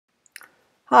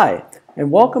Hi,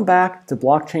 and welcome back to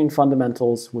Blockchain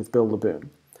Fundamentals with Bill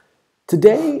Laboon.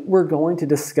 Today, we're going to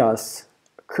discuss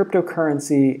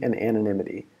cryptocurrency and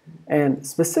anonymity. And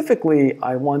specifically,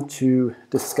 I want to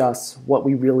discuss what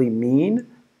we really mean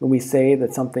when we say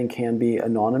that something can be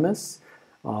anonymous,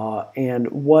 and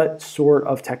what sort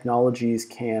of technologies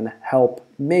can help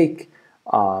make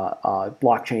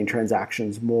blockchain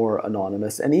transactions more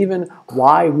anonymous, and even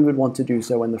why we would want to do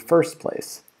so in the first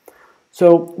place.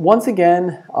 So once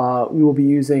again, we will be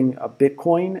using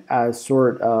Bitcoin as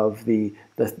sort of the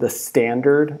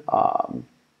standard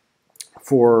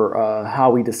for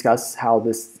how we discuss how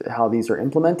these are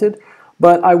implemented.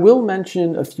 But I will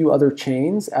mention a few other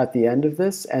chains at the end of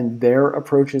this and their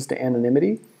approaches to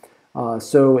anonymity.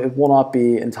 So it will not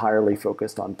be entirely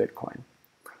focused on Bitcoin.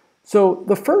 So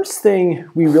the first thing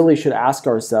we really should ask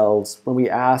ourselves when we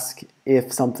ask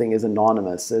if something is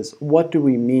anonymous is, what do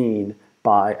we mean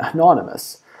by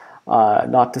anonymous?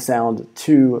 Not to sound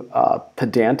too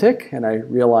pedantic, and I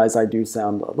realize I do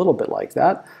sound a little bit like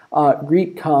that.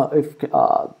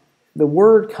 The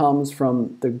word comes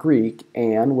from the Greek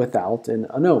 "an" without an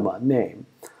onoma, name.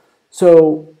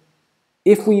 So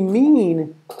if we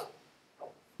mean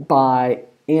by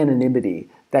anonymity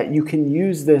that you can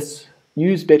use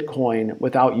Bitcoin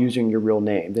without using your real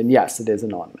name, then yes, it is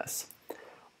anonymous.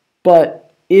 But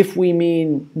if we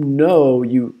mean no,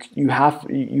 you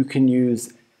can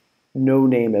use no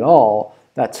name at all,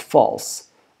 that's false.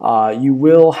 You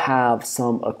will have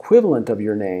some equivalent of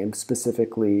your name,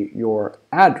 specifically your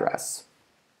address.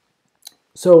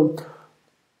 So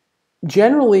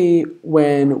generally,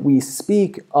 when we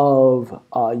speak of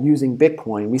using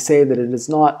Bitcoin, we say that it is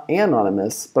not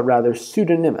anonymous, but rather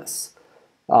pseudonymous.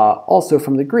 Also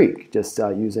from the Greek, just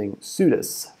using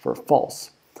pseudus for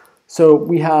false. So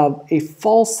we have a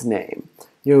false name.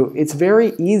 It's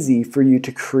very easy for you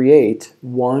to create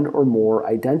one or more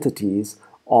identities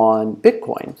on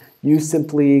Bitcoin. You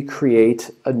simply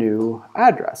create a new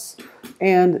address.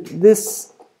 And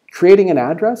this creating an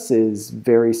address is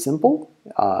very simple.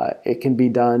 It can be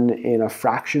done in a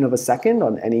fraction of a second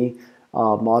on any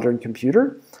modern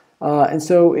computer. And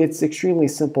so it's extremely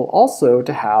simple also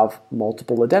to have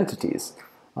multiple identities.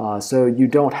 So you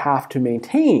don't have to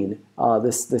maintain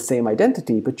the same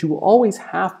identity, but you will always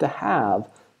have to have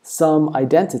some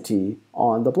identity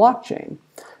on the blockchain.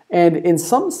 And in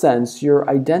some sense, your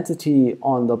identity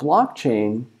on the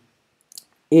blockchain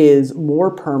is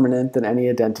more permanent than any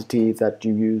identity that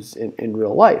you use in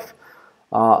real life.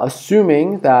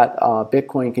 Assuming that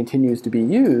Bitcoin continues to be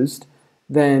used,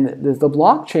 then the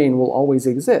blockchain will always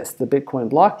exist, the Bitcoin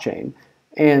blockchain.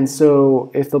 And so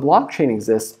if the blockchain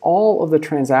exists, all of the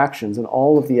transactions and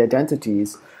all of the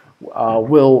identities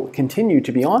will continue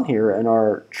to be on here and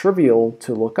are trivial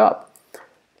to look up.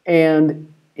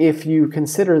 And if you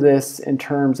consider this in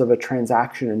terms of a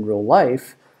transaction in real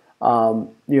life,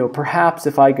 perhaps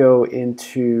if I go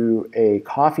into a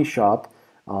coffee shop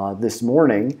this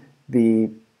morning,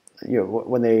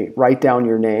 when they write down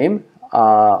your name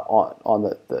on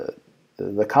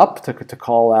the cup to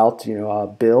call out,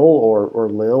 Bill or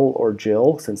Lil or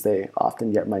Jill, since they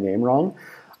often get my name wrong,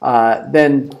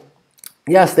 then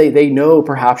yes, they know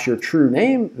perhaps your true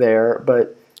name there,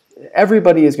 but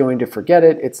everybody is going to forget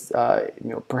it. It's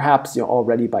perhaps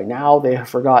already by now they have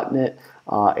forgotten it.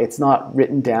 It's not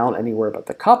written down anywhere but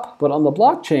the cup, but on the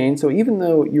blockchain. So even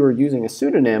though you are using a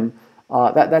pseudonym,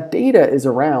 that data is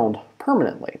around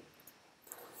permanently.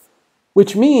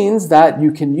 Which means that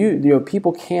you can use,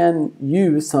 people can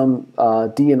use some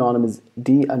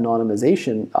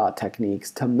de-anonymization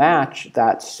techniques to match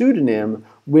that pseudonym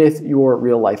with your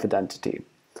real life identity.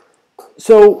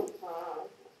 So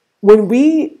when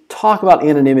we talk about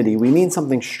anonymity, we mean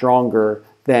something stronger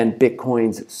than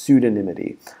Bitcoin's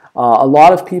pseudonymity. A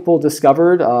lot of people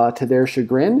discovered, to their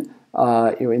chagrin,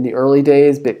 in the early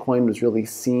days, Bitcoin was really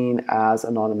seen as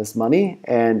anonymous money,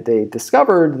 and they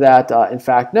discovered that, in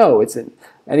fact, no,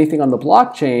 anything on the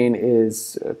blockchain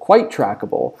is quite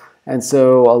trackable. And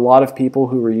so a lot of people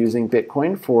who were using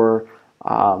Bitcoin for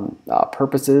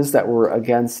purposes that were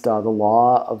against the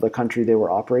law of the country they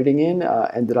were operating in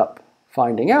ended up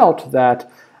finding out that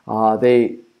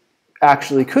they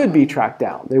actually could be tracked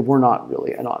down. They were not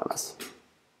really anonymous.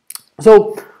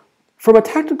 So from a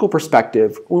technical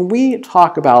perspective, when we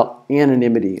talk about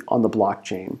anonymity on the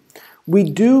blockchain, we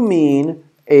do mean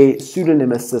a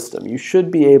pseudonymous system. You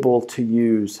should be able to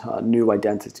use new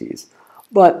identities.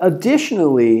 But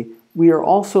additionally, we are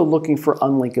also looking for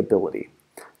unlinkability.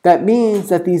 That means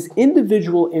that these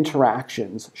individual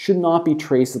interactions should not be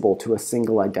traceable to a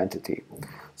single identity.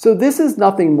 So this is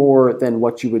nothing more than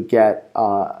what you would get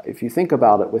if you think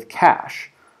about it with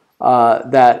cash.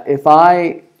 that if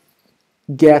I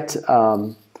get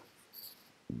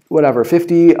whatever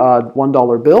 50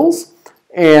 $1 bills,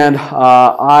 and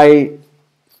I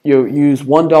use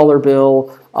 $1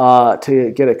 bill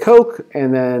to get a Coke,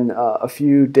 and then a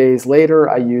few days later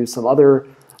I use some other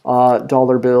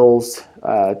dollar bills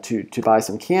to buy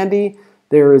some candy.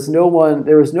 There is no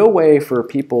way for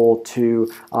people to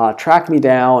track me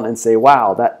down and say,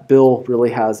 wow, that Bill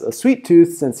really has a sweet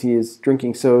tooth since he is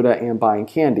drinking soda and buying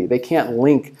candy. They can't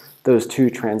link those two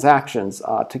transactions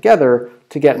together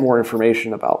to get more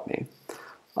information about me,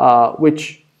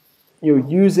 which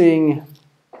using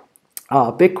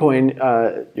Bitcoin,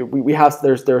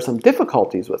 there are some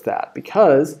difficulties with that,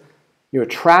 because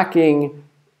tracking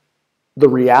the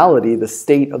reality, the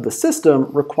state of the system,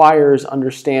 requires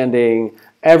understanding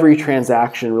every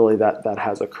transaction really that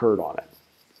has occurred on it.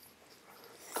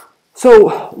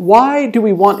 So why do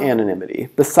we want anonymity,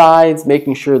 besides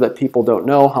making sure that people don't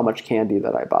know how much candy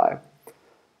that I buy?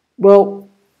 Well,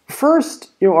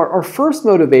 first, our first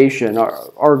motivation,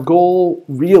 our goal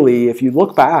really, if you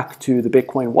look back to the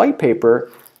Bitcoin white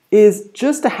paper, is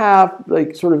just to have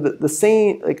sort of the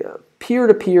same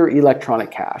peer-to-peer electronic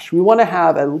cash. We want to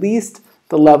have at least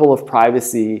the level of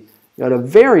privacy at a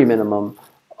very minimum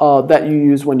that you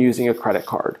use when using a credit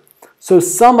card. So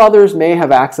some others may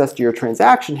have access to your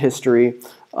transaction history,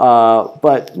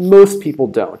 but most people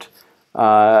don't.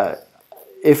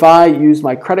 If I use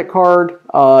my credit card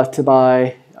to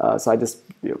buy, so I just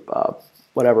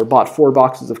bought 4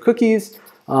 boxes of cookies,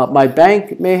 my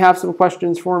bank may have some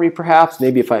questions for me, perhaps.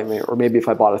 Maybe if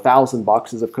I bought 1,000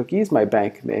 boxes of cookies, my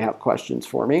bank may have questions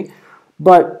for me.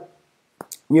 But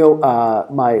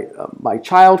my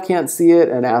child can't see it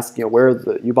and ask,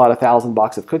 where you bought 1,000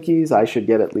 boxes of cookies. I should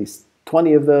get at least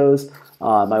 20 of those.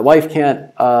 My wife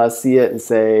can't see it and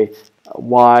say,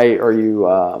 why are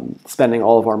you spending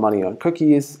all of our money on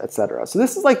cookies, etc. So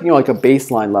this is like a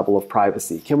baseline level of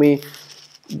privacy. Can we,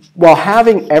 while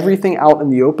having everything out in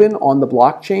the open on the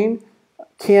blockchain,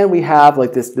 can we have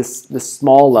this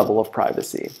small level of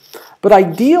privacy? But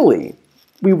ideally,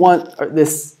 we want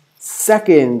this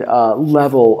second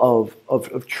level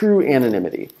of true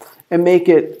anonymity and make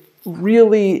it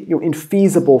really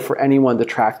infeasible for anyone to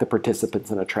track the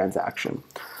participants in a transaction.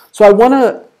 So I want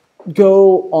to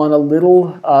go on a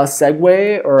little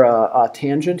segue or a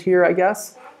tangent here, I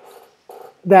guess,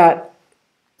 that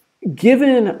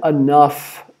given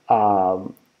enough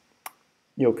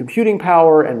computing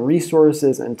power and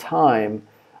resources and time,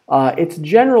 it's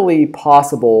generally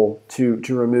possible to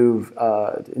remove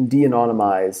and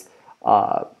de-anonymize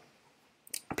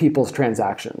people's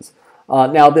transactions.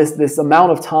 Now, this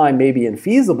amount of time may be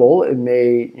infeasible. It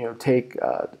may take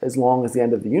as long as the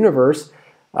end of the universe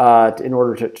in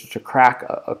order to crack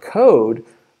a code,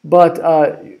 but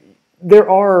there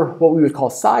are what we would call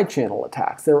side channel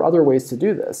attacks. There are other ways to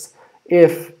do this.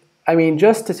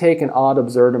 Just to take an ad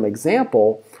absurdum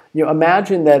example,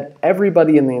 imagine that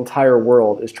everybody in the entire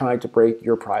world is trying to break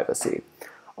your privacy.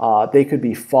 They could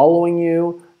be following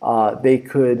you. They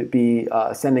could be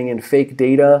sending in fake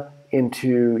data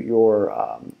into your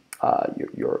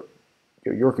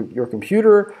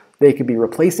computer. They could be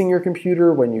replacing your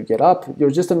computer when you get up.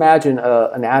 Just imagine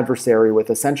an adversary with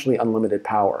essentially unlimited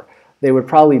power. They would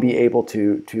probably be able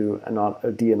to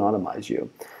de-anonymize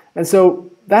you. And so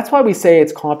that's why we say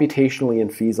it's computationally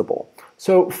infeasible.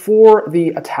 So for the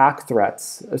attack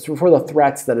threats, for the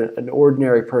threats that an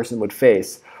ordinary person would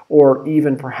face, or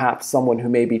even perhaps someone who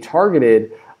may be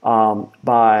targeted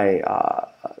by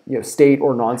state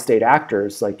or non-state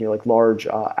actors, like large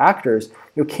actors,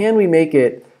 can we make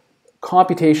it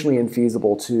computationally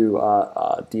infeasible to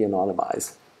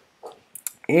de-anonymize?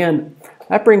 And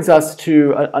that brings us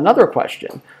to another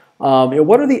question.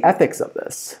 What are the ethics of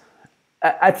this?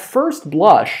 At first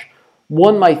blush,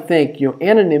 one might think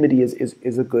anonymity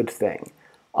is a good thing.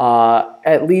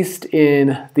 At least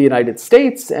in the United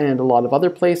States and a lot of other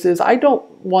places,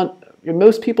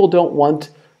 most people don't want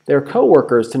their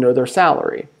coworkers to know their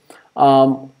salary.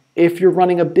 If you're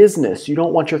running a business, you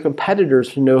don't want your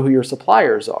competitors to know who your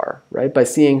suppliers are, right? By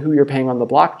seeing who you're paying on the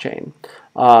blockchain.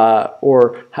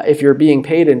 Or if you're being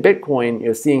paid in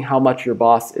Bitcoin, seeing how much your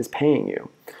boss is paying you.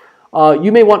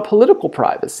 You may want political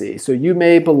privacy. So you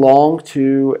may belong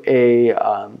to a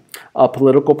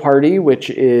political party which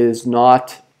is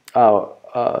not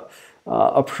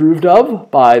approved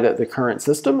of by the current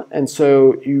system, and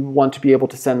so you want to be able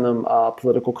to send them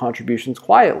political contributions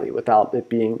quietly without it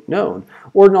being known.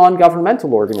 Or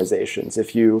non-governmental organizations,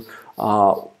 if you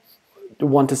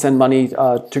want to send money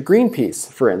to Greenpeace,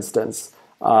 for instance,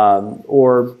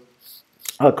 or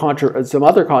some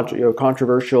other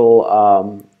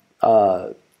controversial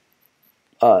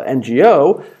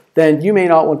NGO, then you may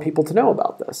not want people to know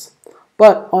about this.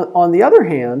 But on the other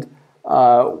hand,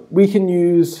 we can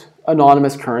use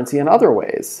anonymous currency in other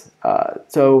ways.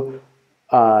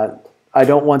 I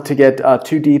don't want to get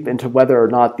too deep into whether or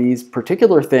not these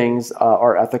particular things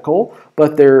are ethical,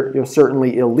 but they're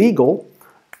certainly illegal.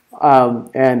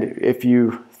 And if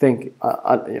you think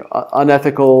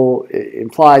unethical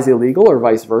implies illegal or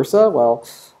vice versa, well,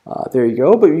 there you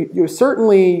go. But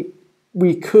certainly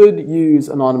we could use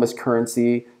anonymous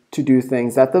currency to do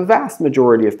things that the vast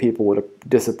majority of people would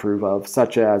disapprove of,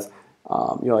 such as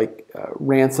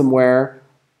ransomware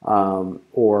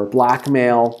or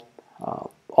blackmail,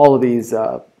 all of these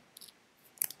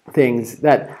things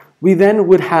that we then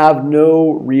would have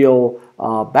no real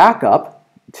backup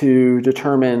to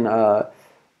determine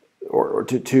or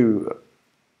to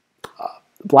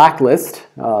blacklist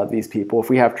these people if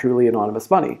we have truly anonymous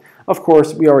money. Of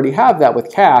course, we already have that with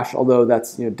cash, although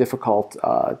that's difficult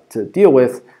to deal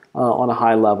with on a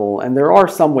high level. And there are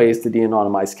some ways to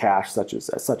de-anonymize cash, such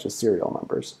as serial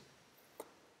numbers.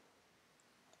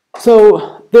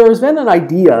 So there has been an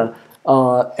idea,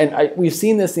 and we've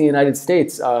seen this in the United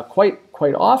States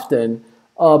quite often,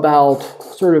 about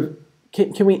sort of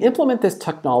can we implement this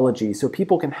technology so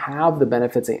people can have the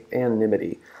benefits of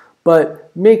anonymity,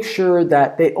 but make sure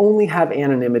that they only have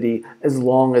anonymity as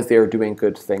long as they're doing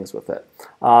good things with it.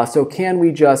 So can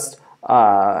we just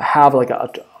have like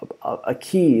a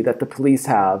key that the police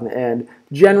have, and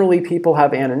generally people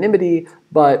have anonymity,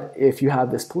 but if you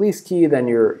have this police key, then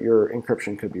your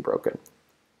encryption could be broken.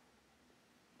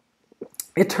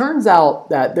 It turns out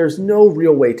that there's no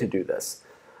real way to do this.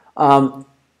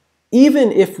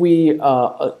 Even if we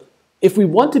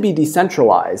want to be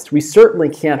decentralized, we certainly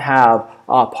can't have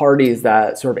parties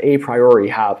that sort of a priori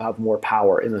have more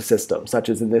power in the system, such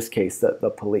as in this case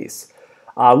the police.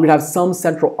 We'd have some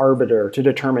central arbiter to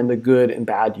determine the good and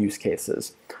bad use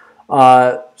cases.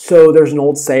 So there's an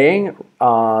old saying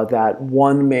that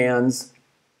one man's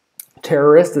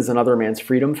terrorist is another man's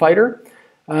freedom fighter.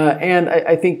 And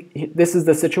I think this is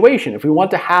the situation. If we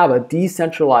want to have a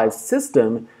decentralized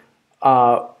system,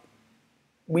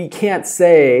 we can't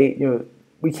say,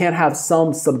 we can't have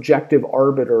some subjective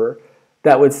arbiter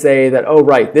that would say that, oh,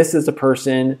 right, this is a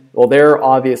person, well, they're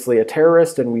obviously a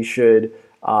terrorist and we should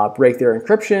break their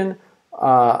encryption,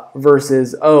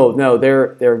 versus, oh, no,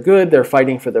 they're good, they're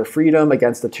fighting for their freedom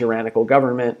against a tyrannical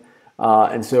government,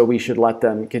 and so we should let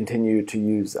them continue to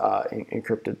use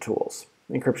encryption tools.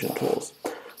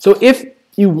 So if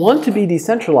you want to be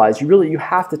decentralized, you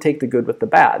have to take the good with the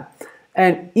bad.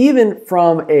 And even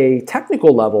from a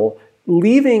technical level,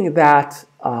 leaving that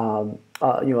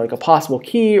like a possible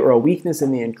key or a weakness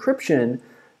in the encryption,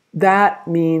 that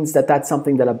means that that's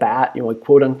something that a bad,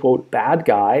 quote unquote bad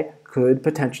guy could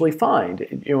potentially find.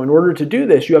 In order to do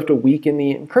this, you have to weaken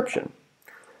the encryption.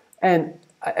 And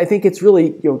I think it's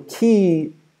really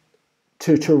key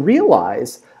to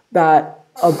realize that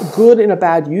a good and a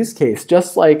bad use case,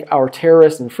 just like our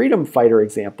terrorist and freedom fighter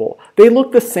example, they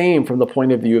look the same from the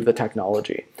point of view of the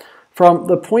technology. From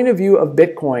the point of view of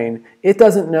Bitcoin, it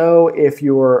doesn't know if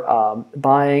you're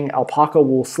buying alpaca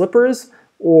wool slippers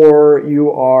or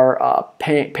you are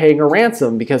paying a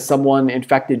ransom because someone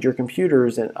infected your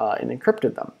computers and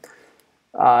encrypted them.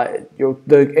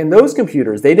 In those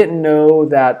computers, they didn't know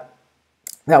that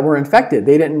were infected.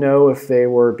 They didn't know if they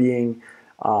were being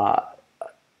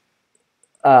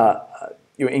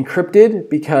encrypted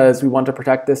because we want to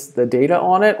protect the data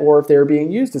on it, or if they're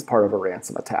being used as part of a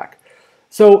ransom attack.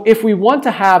 So if we want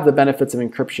to have the benefits of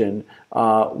encryption,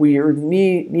 we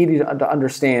need to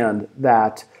understand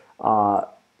that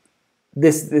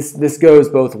this goes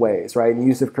both ways, right? The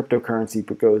use of cryptocurrency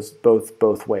goes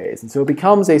both ways. And so it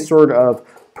becomes a sort of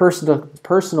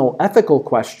personal ethical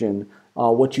question,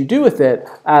 what you do with it,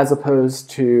 as opposed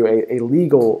to a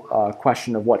legal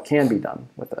question of what can be done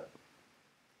with it.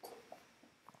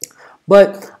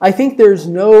 But I think there's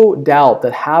no doubt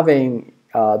that having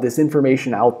this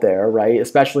information out there, right,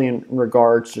 especially in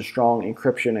regards to strong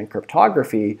encryption and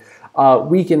cryptography,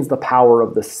 weakens the power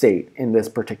of the state in this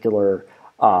particular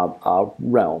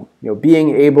realm.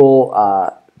 Being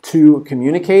able to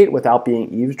communicate without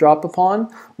being eavesdropped upon,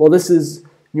 well, this is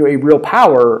a real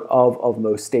power of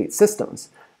most state systems.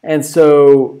 And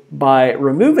so by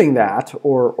removing that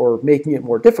or making it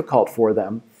more difficult for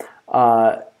them,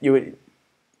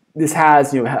 this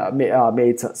has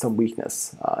made some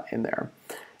weakness in there.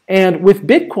 And with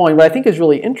Bitcoin, what I think is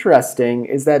really interesting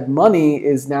is that money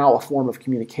is now a form of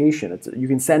communication. You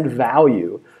can send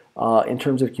value in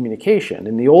terms of communication.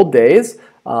 In the old days,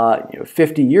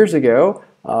 50 years ago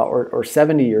or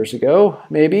 70 years ago,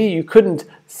 maybe, you couldn't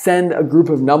send a group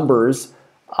of numbers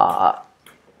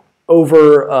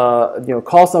over,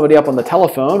 call somebody up on the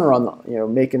telephone or on the,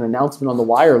 make an announcement on the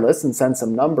wireless and send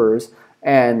some numbers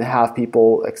and have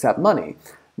people accept money.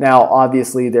 Now,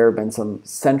 obviously, there have been some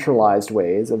centralized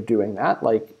ways of doing that,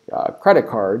 like credit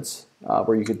cards,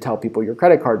 where you could tell people your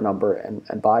credit card number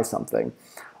and buy something.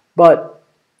 But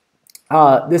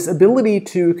this ability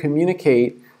to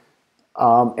communicate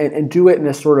and do it in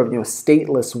a sort of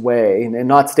stateless way, and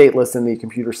not stateless in the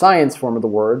computer science form of the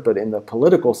word, but in the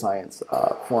political science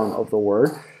form of the word,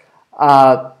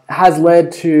 has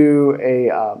led to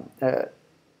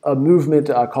a movement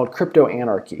called crypto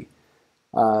anarchy.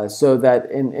 So that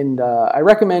I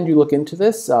recommend you look into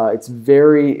this. It's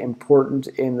very important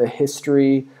in the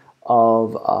history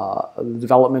of the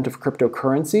development of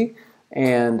cryptocurrency,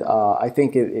 and I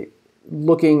think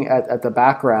looking at the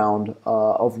background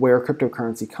of where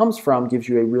cryptocurrency comes from gives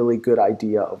you a really good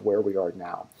idea of where we are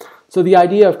now. So the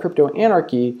idea of crypto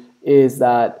anarchy is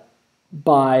that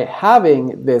by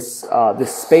having this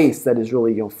space that is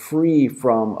really free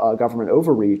from government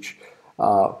overreach,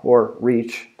 or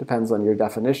reach, depends on your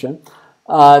definition,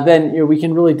 then we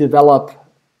can really develop,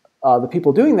 the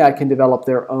people doing that can develop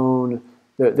their own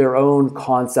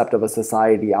concept of a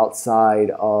society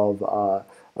outside of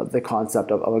the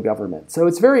concept of a government. So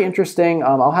it's very interesting.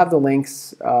 I'll have the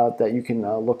links that you can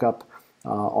look up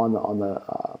on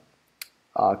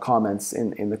the comments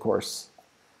in the course.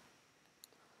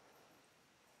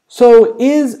 So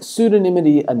is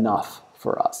pseudonymity enough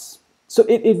for us? So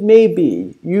it may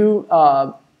be. You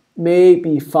may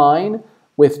be fine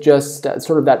with just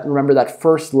sort of that, remember, that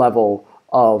first level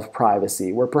of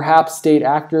privacy, where perhaps state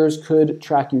actors could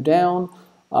track you down,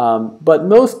 but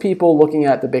most people looking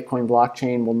at the Bitcoin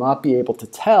blockchain will not be able to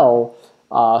tell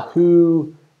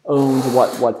who owned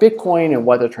what Bitcoin and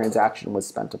what the transaction was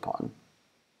spent upon.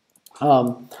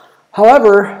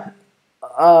 However,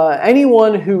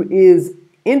 anyone who is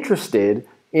interested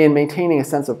in maintaining a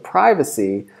sense of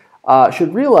privacy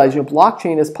should realize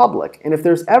blockchain is public, and if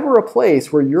there's ever a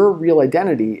place where your real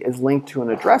identity is linked to an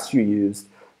address you used,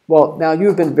 well, now you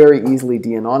have been very easily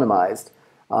de-anonymized,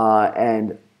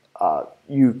 and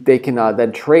they can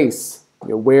then trace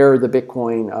where the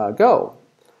Bitcoin go.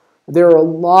 There are a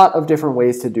lot of different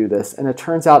ways to do this, and it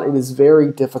turns out it is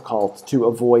very difficult to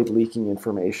avoid leaking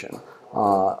information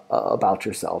about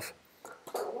yourself.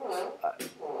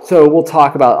 So we'll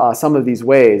talk about some of these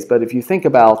ways, but if you think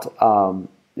about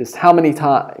just how many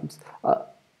times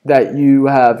that you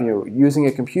have, using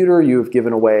a computer, you have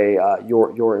given away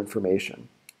your information.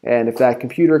 And if that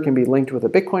computer can be linked with a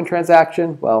Bitcoin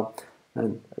transaction, well,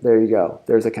 then there you go.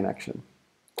 There's a connection.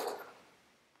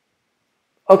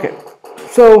 Okay,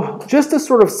 so just to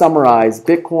sort of summarize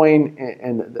Bitcoin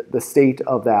and the state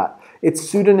of that, it's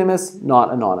pseudonymous,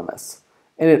 not anonymous.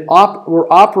 And we're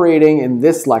operating in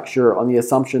this lecture on the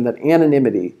assumption that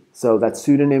anonymity, so that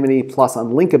pseudonymity plus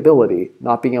unlinkability,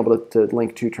 not being able to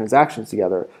link two transactions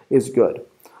together, is good.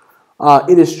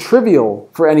 It is trivial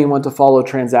for anyone to follow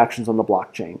transactions on the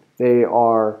blockchain. They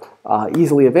are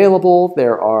easily available.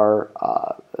 There are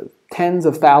tens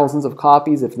of thousands of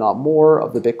copies, if not more,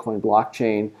 of the Bitcoin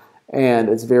blockchain, and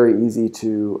it's very easy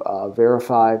to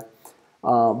verify.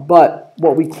 But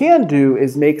what we can do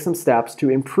is make some steps to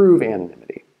improve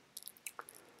anonymity.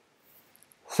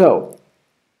 So,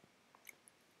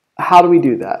 how do we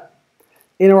do that?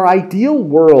 In our ideal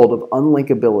world of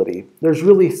unlinkability, there's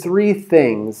really three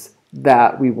things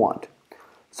that we want.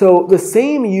 So for the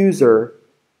same user,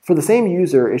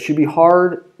 it should be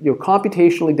hard,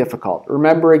 computationally difficult.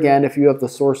 Remember again, if you have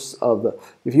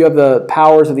the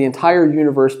powers of the entire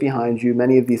universe behind you,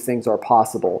 many of these things are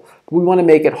possible. But we want to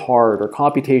make it hard or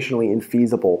computationally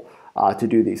infeasible to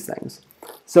do these things.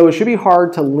 So it should be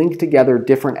hard to link together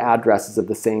different addresses of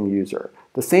the same user.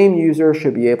 The same user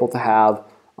should be able to have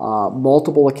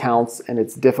multiple accounts, and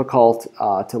it's difficult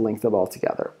to link them all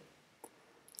together.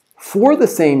 For the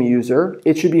same user,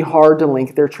 it should be hard to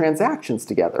link their transactions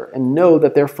together and know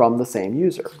that they're from the same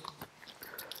user.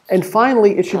 And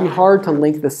finally, it should be hard to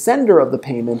link the sender of the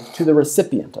payment to the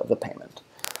recipient of the payment.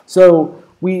 So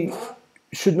we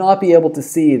should not be able to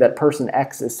see that person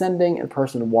X is sending and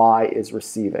person Y is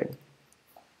receiving.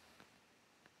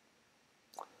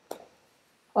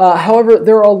 However,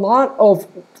 there are a lot of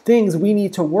things we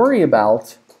need to worry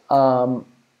about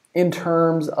in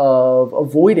terms of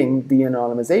avoiding the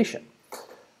anonymization.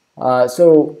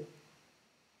 So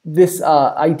this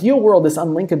ideal world, this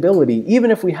unlinkability, even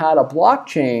if we had a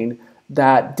blockchain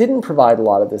that didn't provide a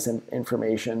lot of this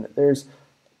information, there's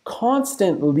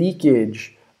constant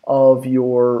leakage of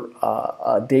your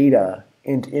data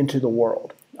into the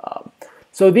world.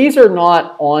 So these are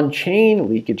not on-chain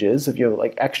leakages of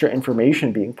like extra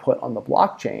information being put on the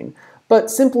blockchain, but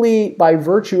simply by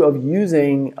virtue of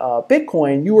using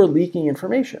Bitcoin, you are leaking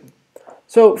information.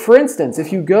 So for instance,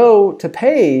 if you go to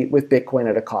pay with Bitcoin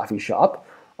at a coffee shop,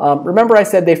 remember I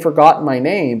said they forgot my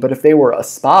name, but if they were a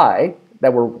spy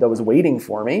that was waiting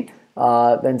for me,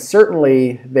 then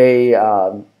certainly they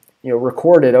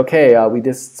recorded, okay, we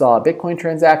just saw a Bitcoin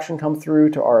transaction come through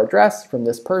to our address from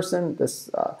this person,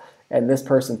 and this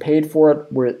person paid for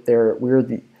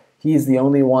it. He's the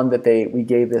only one that we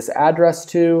gave this address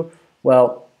to.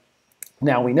 Well,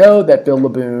 now we know that Bill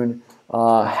Laboon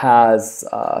has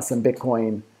some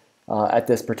Bitcoin at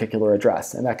this particular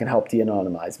address, and that can help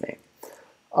de-anonymize me.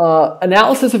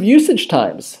 Analysis of usage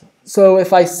times. So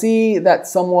if I see that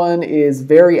someone is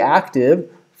very active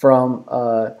from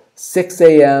 6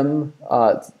 a.m.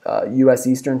 U.S.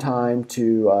 Eastern Time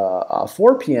to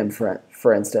 4 p.m.,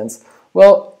 for instance,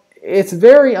 well, it's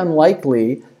very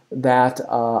unlikely that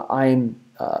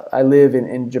I live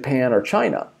in Japan or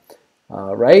China.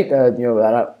 Right?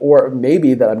 Or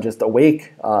maybe that I'm just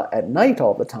awake at night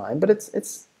all the time, but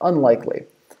it's unlikely.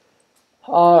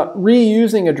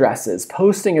 Reusing addresses,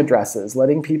 posting addresses,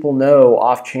 letting people know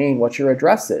off-chain what your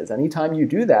address is. Anytime you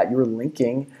do that, you're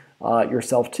linking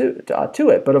yourself to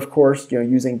it. But of course,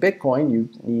 using Bitcoin, you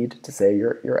need to say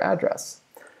your address.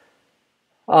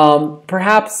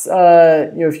 Perhaps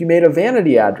if you made a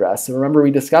vanity address, and remember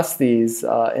we discussed these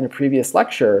in a previous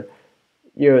lecture,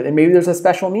 and maybe there's a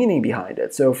special meaning behind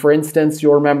it. So for instance,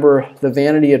 you'll remember the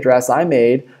vanity address I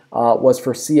made was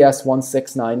for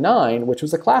CS1699, which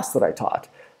was a class that I taught.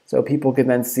 So people can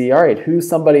then see, all right, who's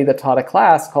somebody that taught a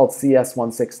class called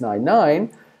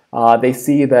CS1699? They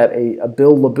see that a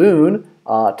Bill Laboon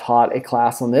taught a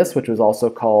class on this, which was also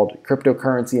called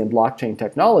Cryptocurrency and Blockchain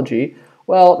Technology.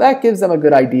 Well, that gives them a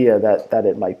good idea that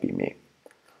it might be me.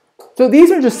 So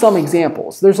these are just some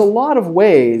examples. There's a lot of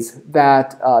ways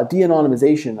that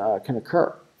de-anonymization can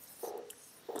occur.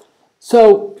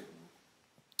 So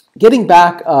getting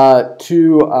back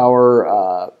to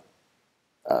our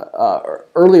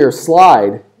earlier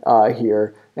slide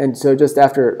here, and so just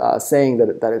after saying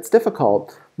that it's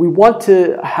difficult, we want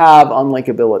to have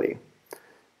unlinkability.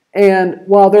 And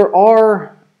while there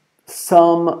are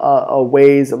some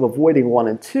ways of avoiding 1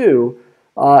 and 2,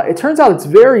 it turns out it's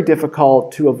very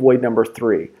difficult to avoid number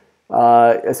 3,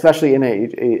 especially in a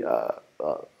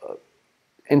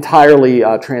entirely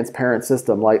transparent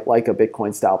system like a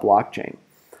Bitcoin-style blockchain.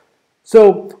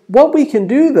 So what we can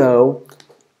do, though,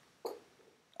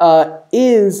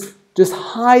 is just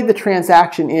hide the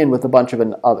transaction in with a bunch of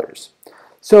others.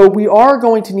 So we are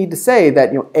going to need to say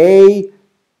that A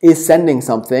is sending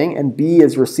something and B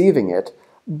is receiving it,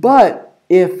 but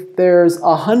if there's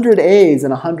 100 A's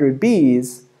and 100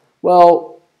 B's,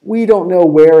 well, we don't know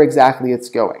where exactly it's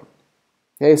going.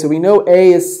 Okay, so we know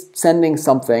A is sending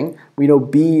something, we know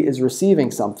B is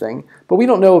receiving something, but we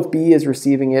don't know if B is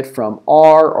receiving it from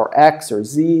R or X or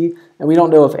Z, and we don't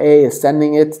know if A is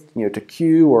sending it to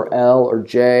Q or L or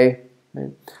J.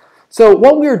 Okay? So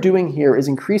what we are doing here is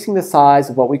increasing the size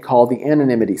of what we call the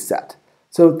anonymity set.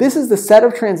 So this is the set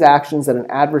of transactions that an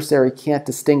adversary can't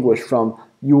distinguish from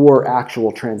your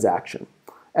actual transaction.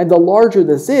 And the larger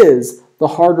this is, the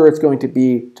harder it's going to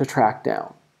be to track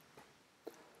down.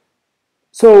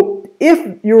 So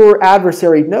if your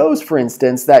adversary knows, for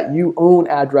instance, that you own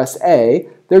address A,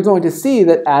 they're going to see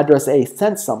that address A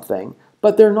sent something,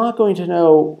 but they're not going to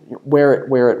know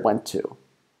where it went to.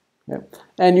 Okay?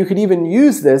 And you could even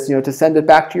use this to send it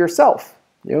back to yourself.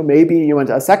 Maybe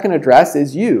a second address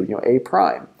is A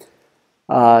prime.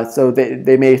 So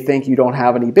they may think you don't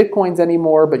have any Bitcoins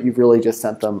anymore, but you've really just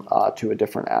sent them to a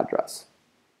different address.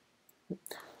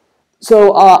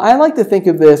 So I like to think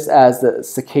of this as the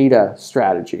cicada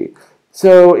strategy.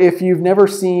 So if you've never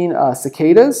seen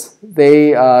cicadas,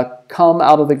 they come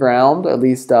out of the ground, at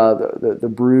least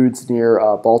the broods near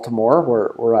Baltimore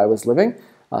where I was living.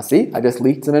 See, I just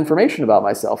leaked some information about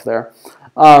myself there.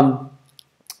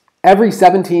 Every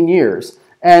 17 years.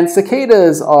 And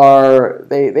cicadas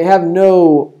they have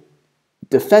no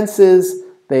defenses,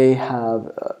 they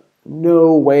have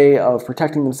no way of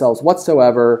protecting themselves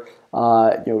whatsoever.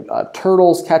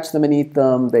 Turtles catch them and eat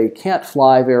them, they can't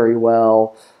fly very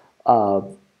well,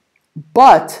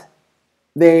 but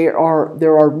there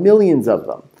are millions of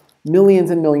them,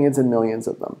 millions and millions and millions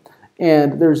of them.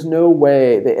 And there's no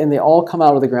way, and they all come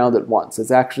out of the ground at once. It's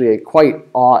actually a quite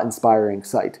awe-inspiring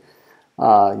sight.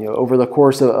 Over the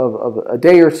course of a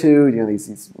day or two,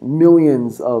 these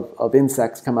millions of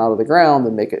insects come out of the ground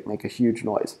and make a huge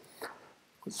noise.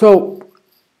 So,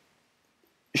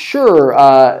 sure,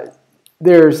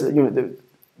 there's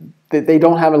they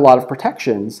don't have a lot of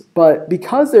protections, but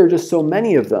because there are just so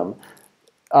many of them,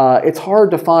 it's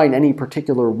hard to find any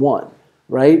particular one.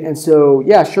 right? And so,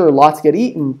 yeah, sure, lots get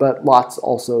eaten, but lots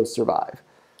also survive.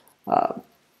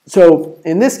 So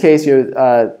in this case,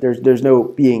 there's no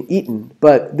being eaten,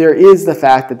 but there is the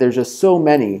fact that there's just so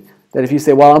many that if you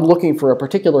say, well, I'm looking for a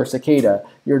particular cicada,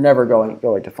 you're never going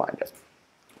to find it.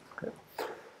 Okay.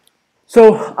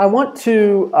 So I want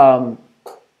to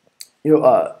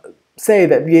say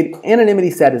that the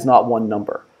anonymity set is not one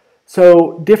number.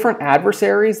 So different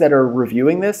adversaries that are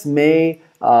reviewing this may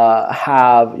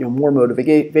have more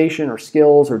motivation or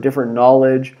skills or different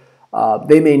knowledge.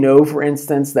 They may know, for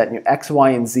instance, that X, Y,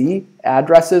 and Z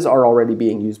addresses are already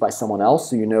being used by someone else,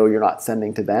 so you're not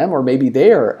sending to them, or maybe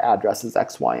their address is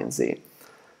X, Y, and Z.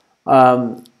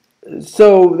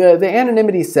 So the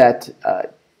anonymity set,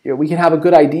 we can have a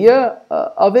good idea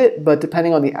of it, but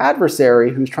depending on the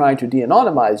adversary who's trying to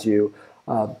de-anonymize you,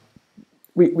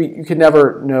 you can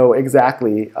never know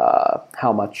exactly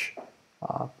how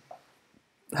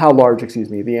large,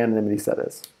 the anonymity set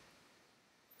is.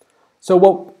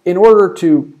 So in order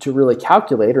to really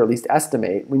calculate, or at least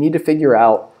estimate, we need to figure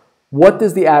out what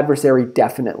does the adversary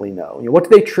definitely know? What do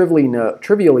they trivially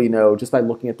know just by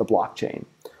looking at the blockchain?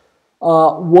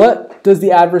 What does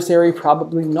the adversary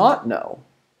probably not know?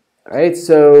 Right?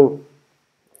 So,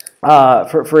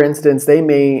 for instance, they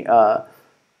may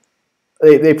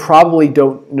they probably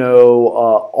don't know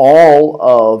all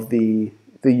of the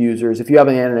users. If you have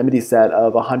an anonymity set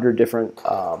of 100 different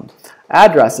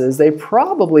addresses, they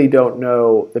probably don't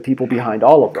know the people behind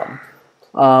all of them,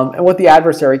 and what the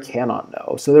adversary cannot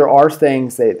know. So there are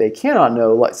things they cannot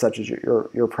know, such as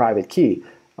your private key,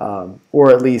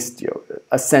 or at least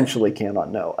essentially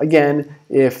cannot know. Again,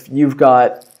 if you've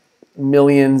got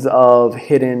millions of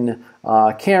hidden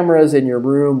cameras in your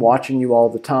room watching you all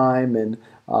the time, and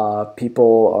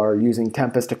people are using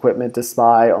Tempest equipment to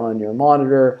spy on your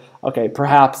monitor, okay,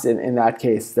 perhaps in that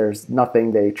case there's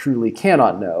nothing they truly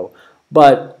cannot know.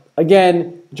 But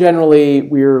again, generally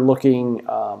we're looking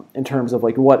in terms of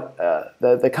what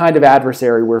the kind of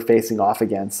adversary we're facing off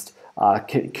against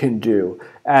can do.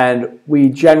 And we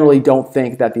generally don't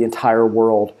think that the entire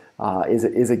world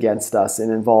is against us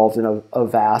and involved in a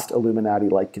vast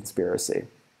Illuminati-like conspiracy.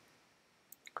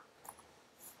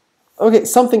 Okay,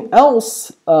 something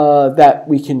else that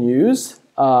we can use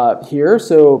here,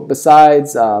 so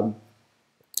besides, and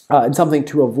something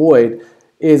to avoid,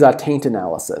 is a taint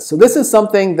analysis. So this is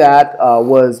something that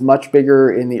was much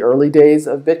bigger in the early days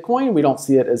of Bitcoin. We don't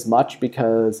see it as much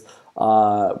because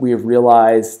we have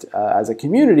realized as a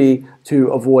community to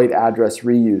avoid address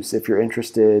reuse if you're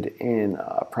interested in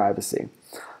privacy.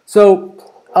 So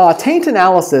taint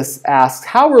analysis asks,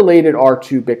 how related are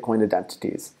two Bitcoin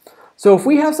identities? So if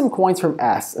we have some coins from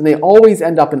S, and they always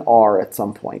end up in R at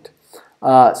some point,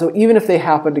 so even if they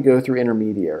happen to go through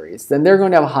intermediaries, then they're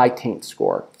going to have a high taint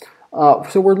score.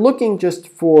 So we're looking just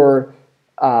for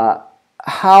how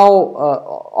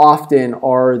often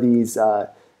are these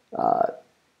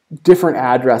different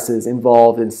addresses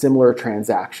involved in similar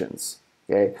transactions.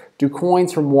 Okay? Do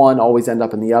coins from one always end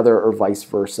up in the other, or vice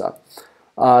versa?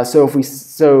 So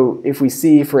if we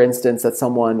see, for instance, that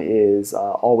someone is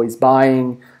always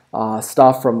buying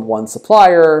stuff from one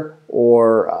supplier,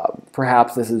 or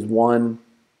perhaps this is one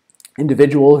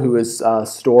individual who is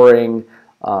storing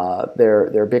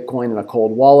their Bitcoin in a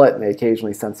cold wallet, and they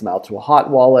occasionally send some out to a hot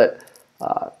wallet,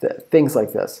 things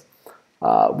like this.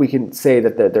 We can say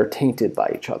that they're tainted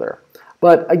by each other.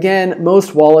 But again,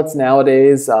 most wallets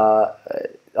nowadays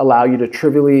allow you to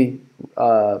trivially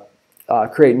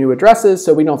create new addresses,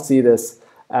 so we don't see this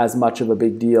as much of a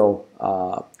big deal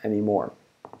anymore.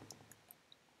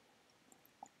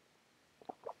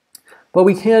 But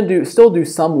we can still do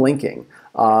some linking.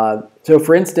 So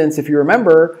for instance, if you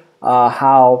remember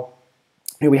how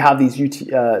we have these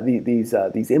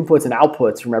inputs and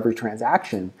outputs from every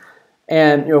transaction,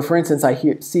 and for instance,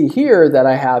 I see here that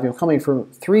I have coming from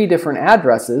 3 different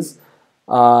addresses,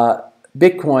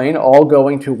 Bitcoin all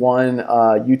going to one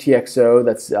UTXO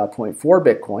that's 0.4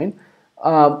 Bitcoin.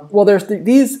 Well, there's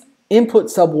these input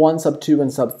sub 1, sub 2,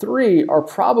 and sub 3 are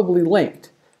probably linked.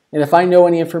 And if I know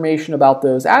any information about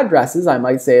those addresses, I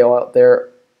might say, oh, they're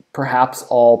perhaps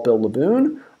all Bill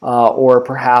Laboon, or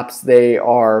perhaps they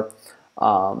are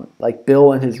like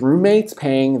Bill and his roommates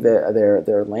paying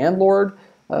their landlord,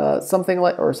 something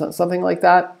like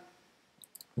that.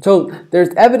 So there's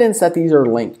evidence that these are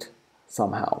linked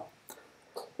somehow.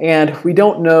 And we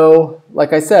don't know,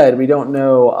 like I said, we don't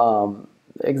know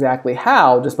exactly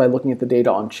how just by looking at the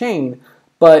data on chain.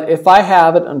 But if I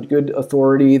have it on good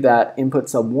authority that input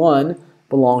sub 1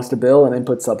 belongs to Bill and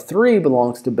input sub 3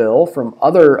 belongs to Bill from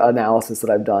other analysis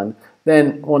that I've done,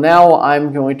 then, well, now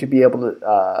I'm going to be able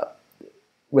to,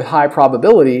 with high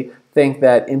probability, think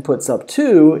that input sub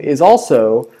 2 is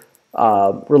also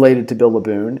related to Bill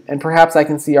Laboon, and perhaps I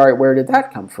can see, all right, where did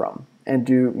that come from, and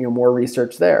do more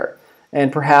research there.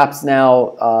 And perhaps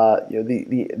now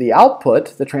the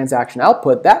output, the transaction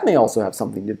output, that may also have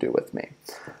something to do with me.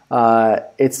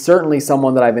 It's certainly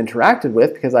someone that I've interacted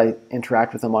with because I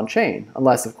interact with them on chain,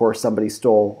 unless of course somebody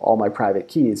stole all my private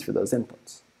keys for those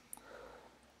inputs.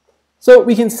 So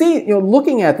we can see,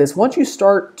 looking at this, once you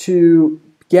start to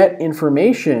get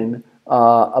information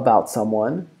about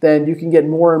someone, then you can get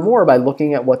more and more by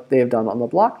looking at what they have done on the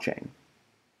blockchain.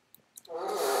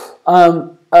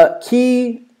 A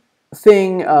key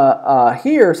thing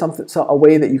here, a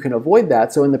way that you can avoid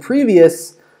that. So in the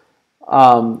previous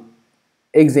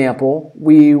example,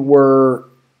 we were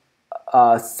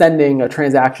sending a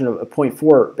transaction of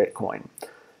 0.4 Bitcoin.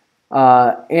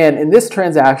 And in this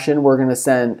transaction, we're going to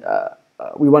send,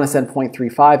 we want to send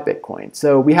 0.35 Bitcoin.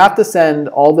 So we have to send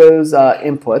all those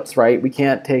inputs, right? We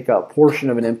can't take a portion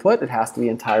of an input. It has to be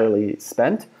entirely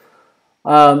spent.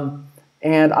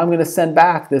 And I'm going to send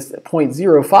back this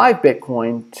 0.05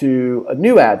 Bitcoin to a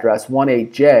new address,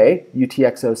 18J,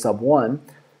 UTXO sub 1,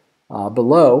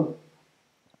 below.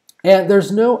 And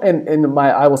there's no,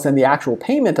 I will send the actual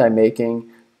payment I'm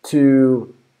making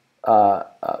to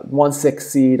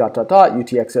 16C ...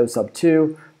 UTXO sub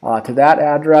 2 to that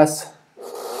address.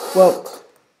 Well,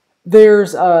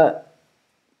 there's,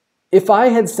 if I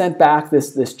had sent back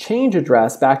this change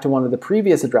address back to one of the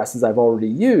previous addresses I've already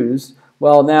used,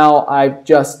 well, now I've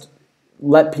just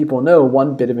let people know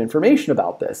one bit of information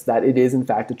about this, that it is in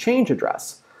fact a change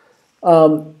address.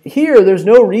 Here, there's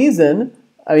no reason.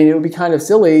 I mean, it would be kind of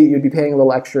silly. You'd be paying a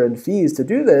little extra in fees to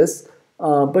do this,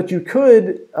 but you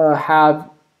could have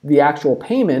the actual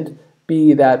payment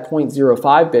be that 0.05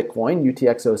 Bitcoin,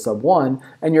 UTXO sub 1,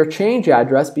 and your change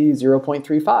address be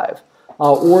 0.35.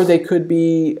 Or they could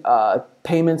be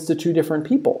payments to two different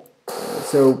people.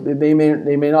 So they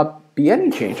may not be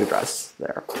any change address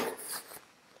there.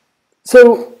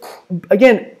 So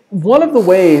again, one of the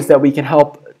ways that we can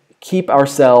help keep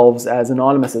ourselves as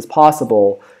anonymous as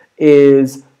possible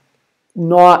is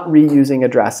not reusing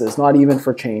addresses, not even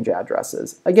for change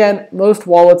addresses. Again, most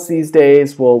wallets these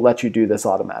days will let you do this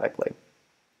automatically.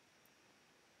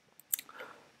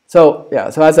 So yeah,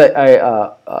 so as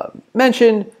I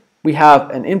mentioned, we have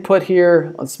an input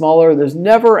here on smaller. There's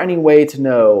never any way to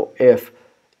know if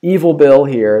Evil Bill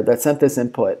here that sent this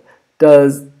input,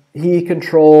 does he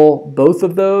control both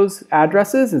of those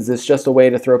addresses? Is this just a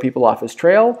way to throw people off his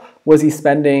trail? Was he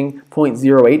spending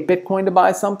 0.08 Bitcoin to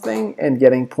buy something and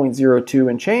getting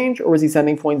 0.02 in change? Or was he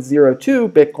sending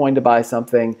 0.02 Bitcoin to buy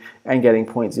something and getting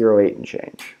 0.08 in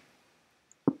change?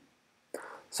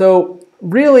 So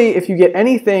really, if you get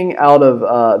anything out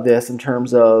of this in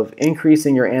terms of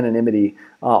increasing your anonymity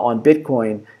on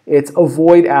Bitcoin, it's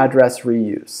avoid address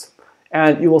reuse.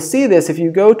 And you will see this if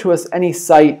you go to any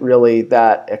site really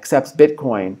that accepts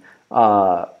Bitcoin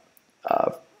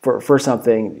for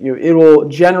something. It will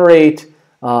generate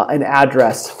an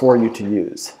address for you to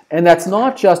use. And that's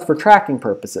not just for tracking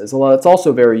purposes, although it's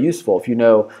also very useful. If you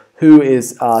know who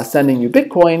is sending you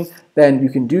Bitcoin, then you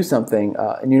can do something,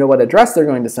 and you know what address they're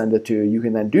going to send it to, you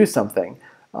can then do something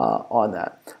on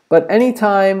that. But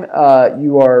anytime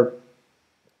you are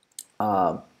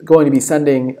going to be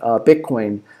sending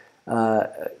Bitcoin,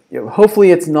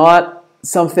 hopefully it's not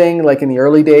something like in the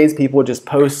early days people would just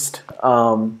post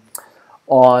on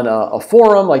a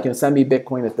forum, like, send me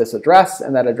Bitcoin at this address,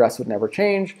 and that address would never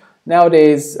change.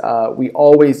 Nowadays, we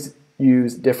always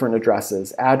use different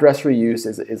addresses. Address reuse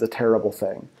is a terrible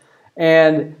thing.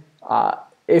 And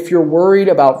if you're worried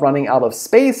about running out of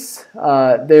space,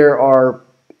 there are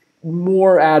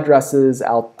more addresses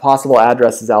possible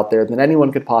addresses out there than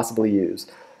anyone could possibly use.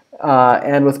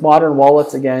 And with modern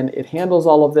wallets, again, it handles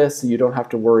all of this, so you don't have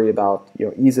to worry about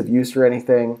ease of use or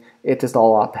anything. It just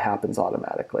all happens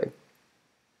automatically.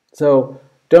 So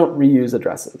don't reuse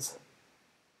addresses.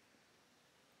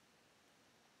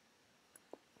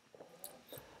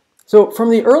 So from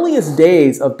the earliest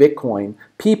days of Bitcoin,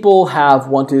 people have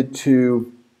wanted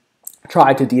to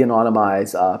try to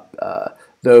de-anonymize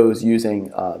those using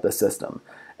the system.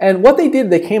 And what they did,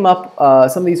 they came up,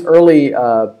 some of these early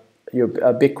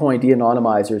Bitcoin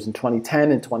de-anonymizers in 2010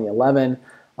 and 2011,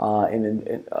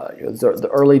 in the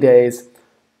early days,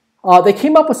 they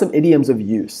came up with some idioms of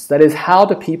use. That is, how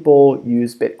do people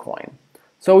use Bitcoin?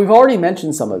 So we've already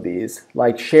mentioned some of these,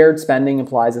 like shared spending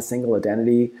implies a single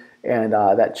identity, and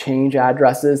that change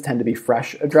addresses tend to be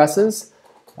fresh addresses.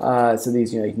 So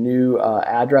these new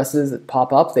addresses that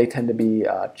pop up, they tend to be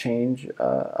change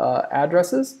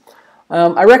addresses.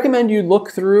 I recommend you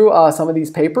look through some of these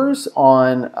papers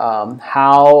on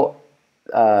how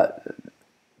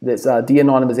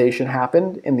de-anonymization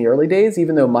happened in the early days,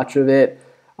 even though much of it,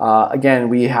 again,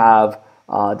 we have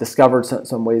discovered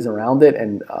some ways around it,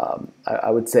 and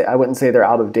I wouldn't say they're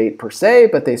out of date per se,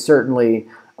 but they certainly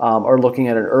are looking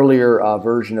at an earlier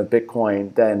version of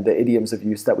Bitcoin than the idioms of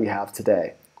use that we have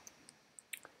today.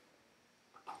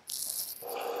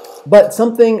 But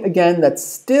something, again, that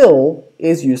still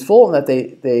is useful and that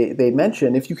they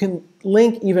mention, if you can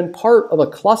link even part of a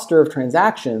cluster of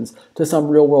transactions to some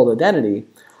real-world identity,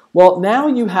 well, now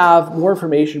you have more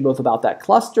information both about that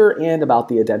cluster and about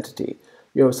the identity.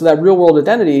 So that real-world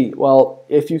identity, well,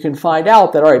 if you can find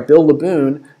out that, all right, Bill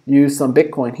Laboon used some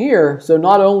Bitcoin here, so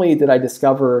not only did I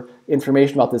discover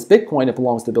information about this Bitcoin, it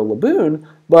belongs to Bill Laboon,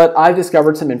 but I've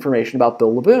discovered some information about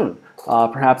Bill Laboon.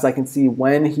 Perhaps I can see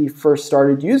when he first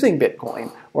started using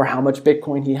Bitcoin, or how much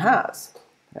Bitcoin he has,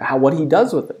 what he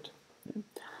does with it.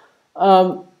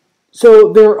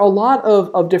 So there are a lot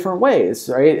of different ways,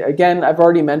 right? Again, I've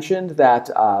already mentioned that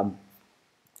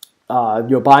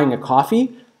buying a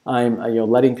coffee, I'm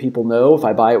letting people know if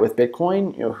I buy it with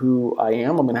Bitcoin, who I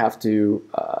am. I'm going to have to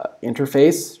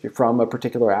interface from a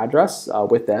particular address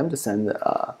with them to send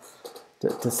the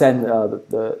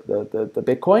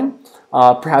Bitcoin,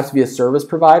 perhaps via service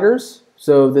providers.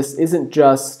 So this isn't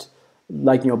just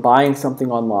like buying something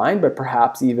online, but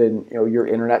perhaps even your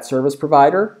internet service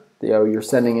provider. You're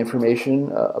sending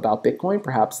information about Bitcoin.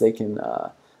 Perhaps they can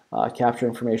capture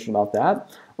information about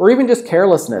that. Or even just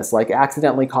carelessness, like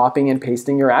accidentally copying and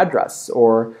pasting your address,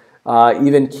 or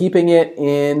even keeping it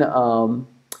in your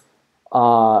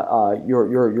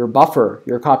buffer,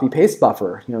 your copy-paste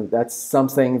buffer. That's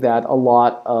something that a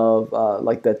lot of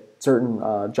like that certain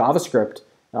JavaScript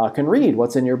can read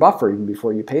what's in your buffer even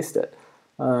before you paste it.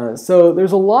 So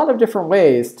there's a lot of different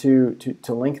ways to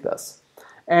link this.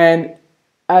 And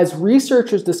as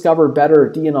researchers discover better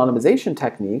de-anonymization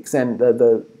techniques, and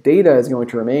the data is going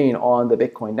to remain on the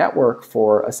Bitcoin network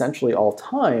for essentially all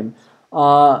time,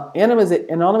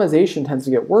 anonymization tends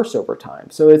to get worse over time.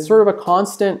 So it's sort of a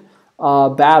constant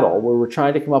battle where we're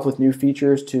trying to come up with new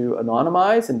features to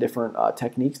anonymize and different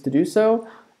techniques to do so,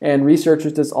 and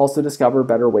researchers also discover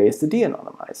better ways to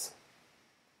de-anonymize.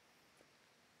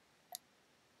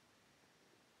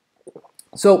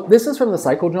 So this is from the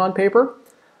CycleJohn paper,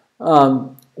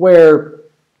 where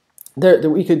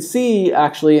we could see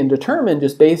actually and determine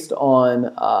just based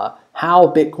on how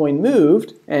Bitcoin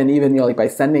moved, and even like by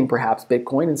sending perhaps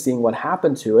Bitcoin and seeing what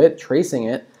happened to it, tracing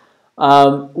it,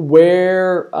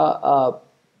 where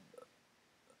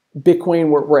Bitcoin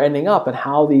were ending up and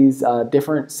how these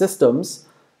different systems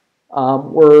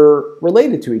were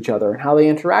related to each other and how they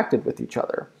interacted with each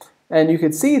other. And you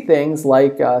could see things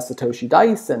like Satoshi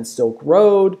Dice and Silk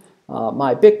Road,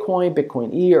 My Bitcoin,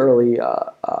 Bitcoin E, early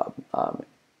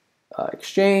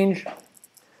exchange,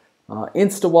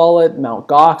 InstaWallet, Mt.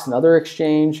 Gox, another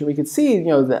exchange. And we could see,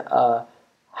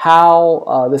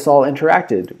 how this all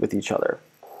interacted with each other.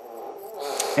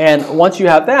 And once you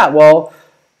have that, well,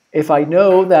 if I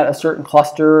know that a certain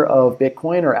cluster of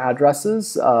Bitcoin or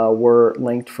addresses were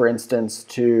linked, for instance,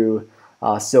 to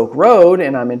Silk Road,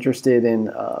 and I'm interested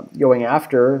in going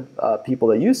after people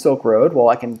that use Silk Road, well,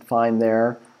 I can find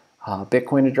their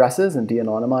Bitcoin addresses and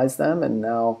de-anonymize them, and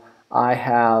now I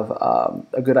have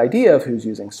a good idea of who is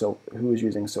using Silk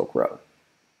Road.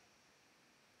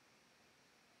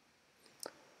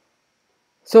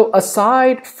 So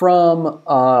aside from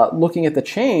looking at the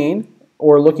chain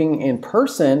or looking in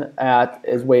person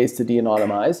as ways to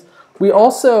de-anonymize, we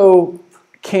also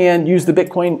can use the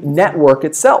Bitcoin network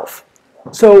itself.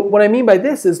 So what I mean by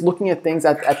this is looking at things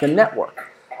at the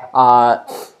network.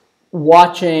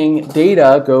 Watching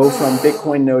data go from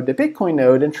Bitcoin node to Bitcoin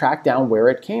node and track down where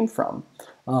it came from.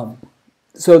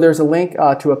 So there's a link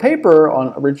to a paper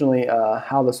on originally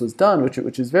how this was done,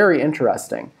 which is very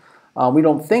interesting. We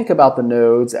don't think about the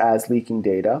nodes as leaking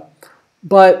data,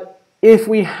 but if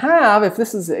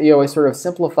this is a sort of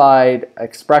simplified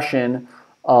expression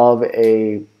of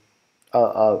the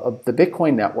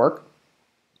Bitcoin network,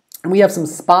 and we have some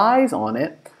spies on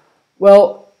it,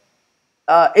 well,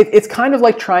 it's kind of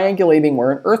like triangulating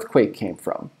where an earthquake came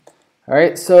from. All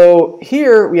right, so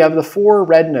here we have the 4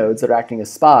 red nodes that are acting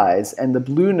as spies, and the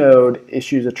blue node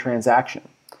issues a transaction.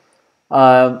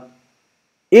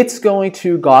 It's going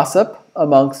to gossip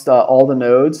amongst all the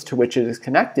nodes to which it is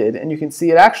connected, and you can see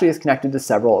it actually is connected to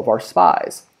several of our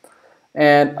spies.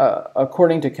 And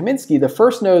according to Kaminsky, the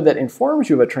first node that informs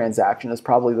you of a transaction is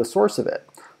probably the source of it.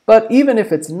 But even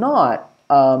if it's not,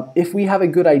 if we have a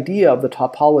good idea of the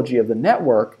topology of the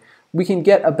network, we can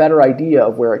get a better idea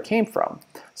of where it came from.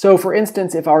 So for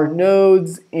instance, if our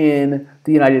nodes in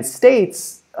the United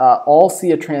States all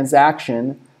see a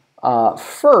transaction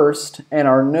first and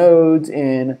our nodes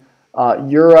in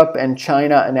Europe and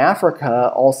China and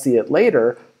Africa all see it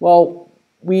later, well,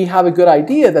 we have a good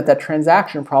idea that that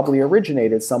transaction probably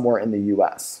originated somewhere in the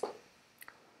US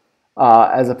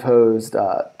as opposed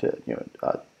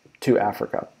to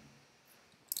Africa.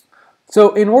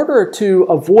 So in order to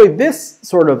avoid this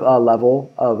sort of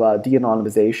level of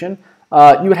de-anonymization,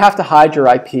 you would have to hide your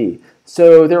IP.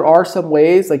 So there are some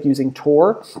ways, like using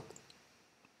Tor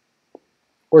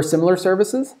or similar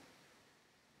services.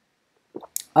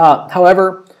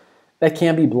 However, that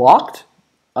can be blocked.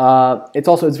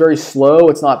 It's very slow.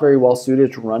 It's not very well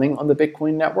suited to running on the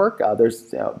Bitcoin network.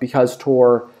 Because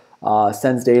Tor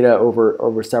sends data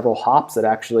over several hops, it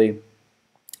actually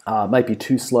might be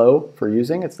too slow for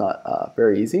using. It's not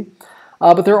very easy.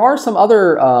 But there are some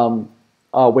other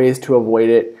ways to avoid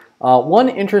it. One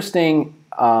interesting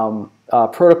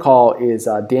protocol is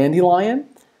Dandelion,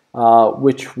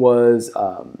 which was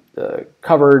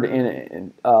covered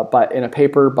in a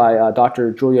paper by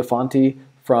Dr. Giulia Fanti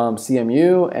from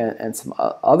CMU and some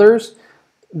others,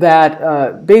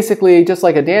 that basically, just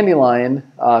like a dandelion,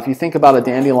 if you think about a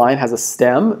dandelion, has a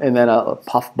stem and then a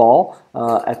puff ball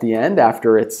at the end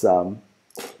after it's, when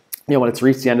it's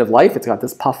reached the end of life, it's got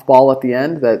this puff ball at the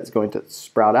end that's going to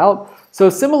sprout out. So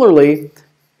similarly,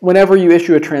 whenever you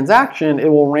issue a transaction, it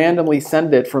will randomly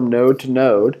send it from node to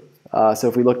node. So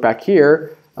if we look back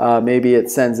here, maybe it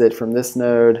sends it from this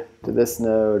node to this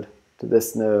node to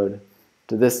this node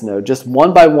to this node, just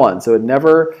one by one. So it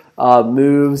never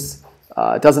moves,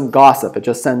 it doesn't gossip, it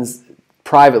just sends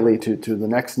privately to the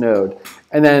next node.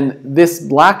 And then this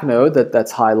black node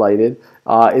that's highlighted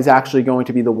is actually going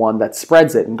to be the one that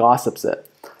spreads it and gossips it.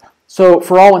 So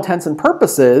for all intents and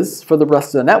purposes, for the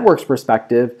rest of the network's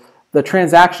perspective, the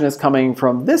transaction is coming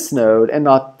from this node and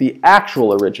not the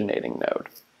actual originating node.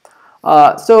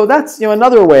 So that's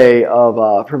another way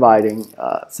of providing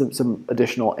some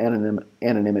additional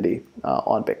anonymity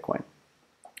on Bitcoin.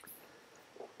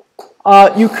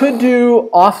 You could do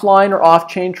offline or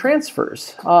off-chain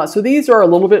transfers. So these are a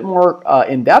little bit more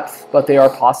in-depth, but they are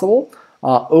possible.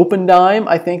 OpenDime,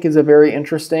 I think, is a very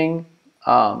interesting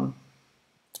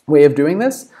way of doing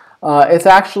this. It's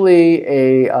actually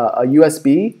a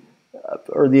USB,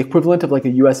 or the equivalent of like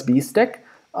a USB stick.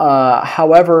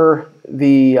 However,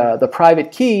 the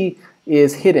private key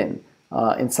is hidden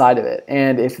inside of it,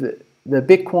 and if the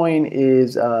Bitcoin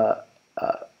is,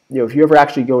 if you ever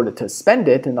actually go to spend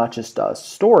it and not just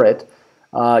store it,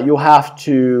 you'll have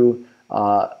to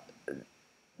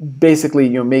basically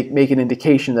make an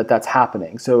indication that that's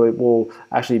happening. So it will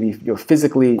actually be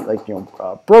physically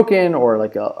broken, or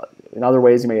in other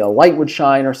ways maybe a light would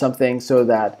shine or something, so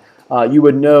that you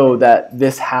would know that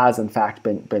this has in fact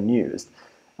been used.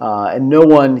 And no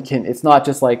one can, it's not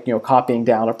just like copying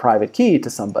down a private key to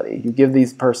somebody. You give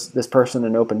this person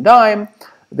an open dime,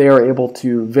 they are able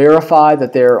to verify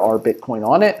that there are Bitcoin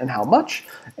on it and how much,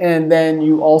 and then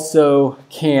you also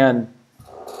can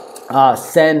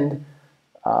send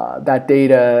that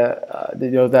data,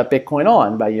 that Bitcoin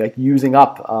on by using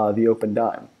up the open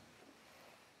dime.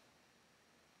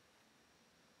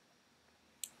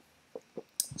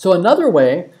 So another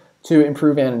way to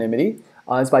improve anonymity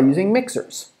is by using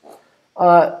mixers.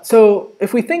 So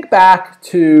if we think back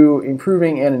to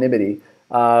improving anonymity,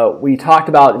 we talked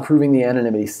about improving the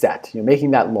anonymity set,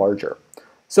 making that larger.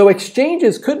 So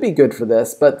exchanges could be good for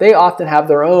this, but they often have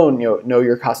their own know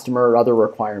your customer or other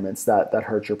requirements that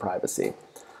hurt your privacy.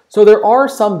 So there are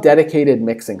some dedicated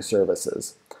mixing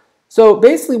services. So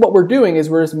basically what we're doing is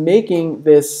we're just making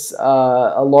this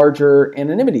a larger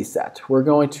anonymity set. We're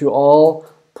going to all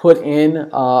put in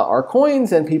our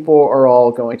coins, and people are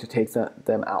all going to take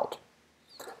them out.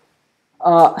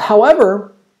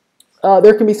 However,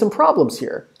 there can be some problems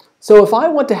here. So if I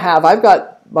want to have, I've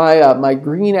got my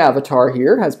green avatar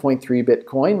here has 0.3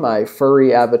 Bitcoin, my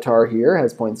furry avatar here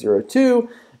has 0.02,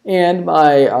 and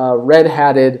my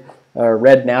red-hatted,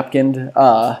 red napkined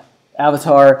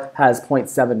avatar has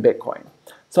 0.7 Bitcoin.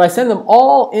 So I send them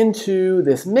all into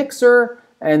this mixer,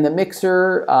 and the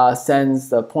mixer sends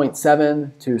the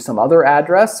 0.7 to some other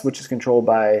address, which is controlled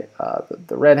by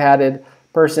the red-hatted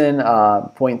person,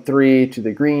 0.3 to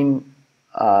the green,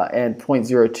 and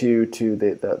 0.02 to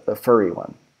the furry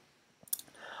one.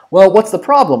 Well, what's the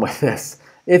problem with this?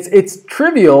 It's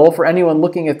trivial for anyone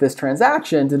looking at this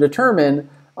transaction to determine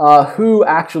who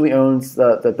actually owns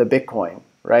the Bitcoin,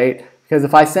 right? Because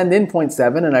if I send in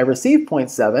 0.7 and I receive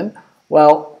 0.7,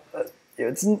 well,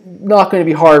 it's not going to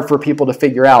be hard for people to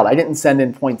figure out. I didn't send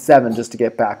in 0.7 just to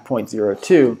get back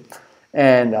 0.02,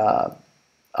 and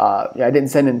I didn't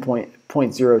send in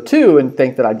 0.02 and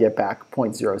think that I'd get back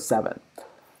 0.07.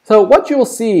 So what you'll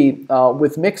see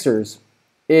with mixers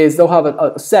is they'll have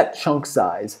a set chunk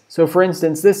size. So for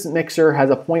instance, this mixer has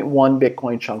a 0.1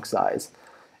 Bitcoin chunk size.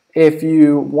 If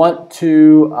you want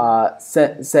to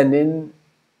send in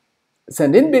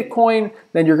Bitcoin,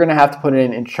 then you're going to have to put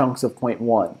it in chunks of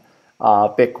 0.1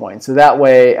 Bitcoin. So that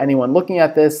way, anyone looking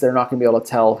at this, they're not going to be able to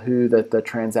tell who the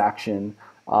transaction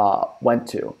went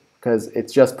to, because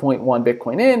it's just 0.1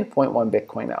 Bitcoin in, 0.1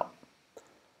 Bitcoin out.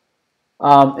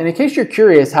 And in case you're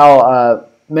curious how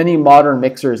many modern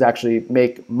mixers actually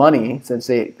make money, since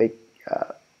they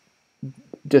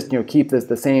just keep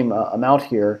the same amount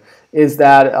here, is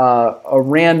that a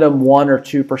random 1 or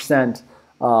 2%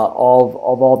 of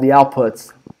all the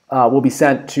outputs will be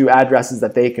sent to addresses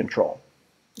that they control,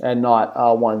 and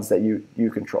not ones that you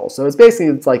control. So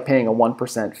it's like paying a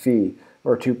 1% fee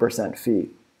or a 2% fee.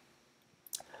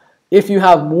 If you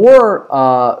have more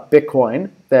Bitcoin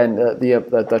than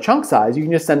the chunk size, you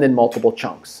can just send in multiple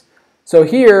chunks. So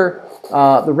here,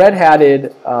 the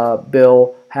red-hatted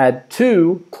bill had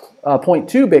 0.2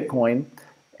 Bitcoin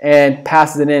and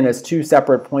passes it in as 2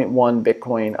 separate 0.1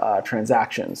 Bitcoin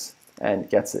transactions, and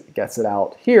gets it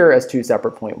out here as 2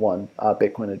 separate 0.1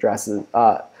 Bitcoin addresses,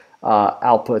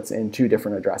 outputs in 2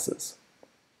 different addresses.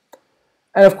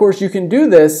 And of course, you can do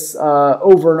this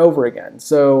over and over again.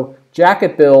 So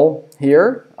Jacket Bill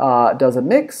here does a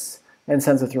mix and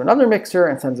sends it through another mixer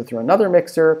and sends it through another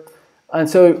mixer. And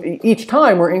so each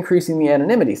time we're increasing the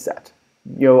anonymity set,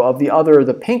 of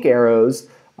the pink arrows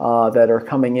that are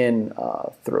coming in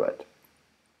through it.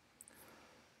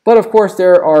 But of course,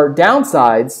 there are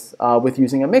downsides with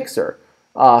using a mixer.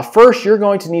 First, you're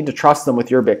going to need to trust them with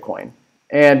your Bitcoin.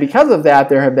 And because of that,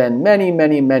 there have been many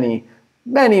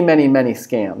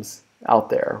scams out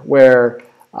there where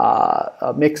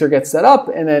a mixer gets set up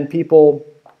and then people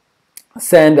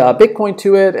send Bitcoin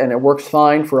to it and it works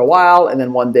fine for a while, and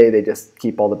then one day they just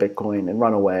keep all the Bitcoin and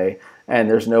run away, and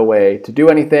there's no way to do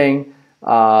anything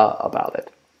about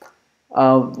it.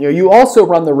 You also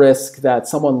run the risk that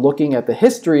someone looking at the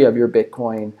history of your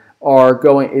Bitcoin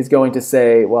is going to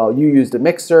say, well, you used a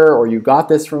mixer or you got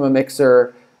this from a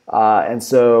mixer, and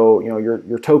so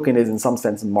your token is in some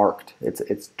sense marked.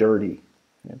 It's dirty.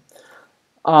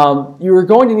 You are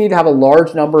going to need to have a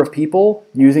large number of people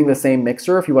using the same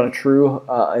mixer if you want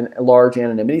a large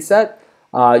anonymity set.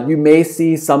 You may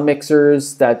see some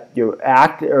mixers that they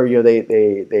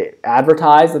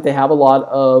advertise that they have a lot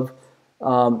of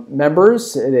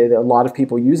members, a lot of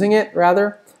people using it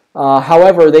rather.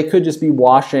 However, they could just be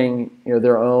washing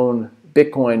their own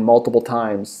Bitcoin multiple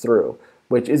times through,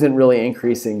 which isn't really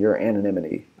increasing your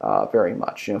anonymity very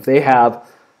much. If they have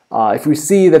if we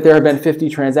see that there have been 50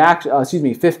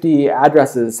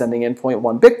 addresses sending in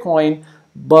 0.1 Bitcoin,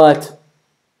 but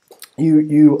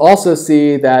you also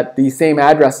see that these same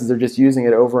addresses are just using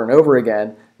it over and over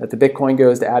again, that the Bitcoin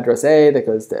goes to address A, that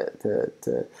goes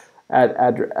to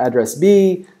address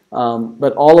B,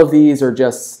 but all of these are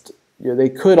just,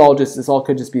 this all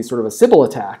could just be sort of a Sybil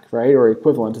attack, right, or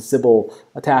equivalent to Sybil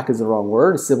attack is the wrong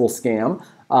word, a Sybil scam,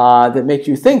 that makes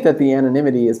you think that the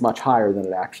anonymity is much higher than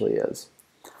it actually is.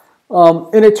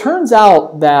 And it turns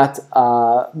out that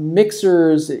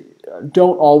mixers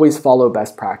don't always follow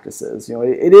best practices.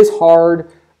 It is hard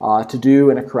to do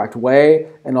in a correct way,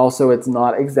 and also it's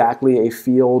not exactly a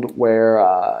field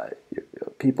where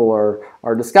people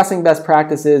are discussing best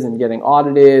practices and getting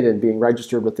audited and being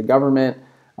registered with the government,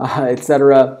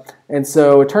 etc. And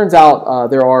so it turns out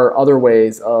there are other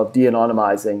ways of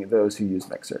de-anonymizing those who use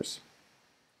mixers.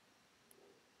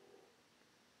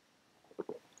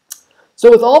 So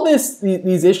with all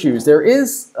these issues, there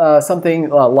is something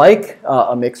like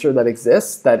a mixer that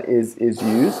exists that is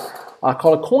used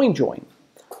called a coin join.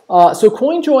 So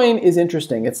coin join is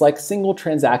interesting. It's like single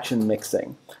transaction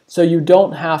mixing. So you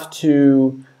don't have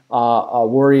to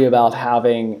worry about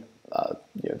having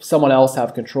someone else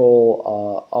have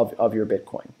control of your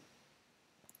Bitcoin.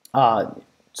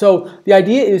 So the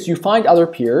idea is you find other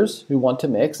peers who want to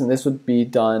mix, and this would be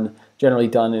generally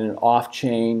done in an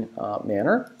off-chain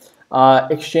manner.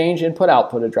 Exchange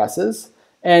input-output addresses,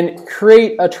 and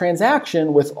create a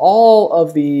transaction with all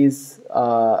of these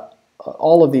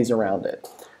around it.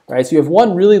 Right? So you have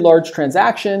one really large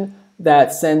transaction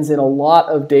that sends in a lot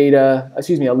of data,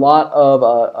 a lot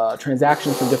of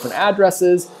transactions from different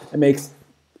addresses, and makes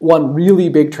one really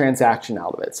big transaction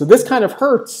out of it. So this kind of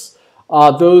hurts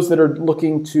those that are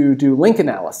looking to do link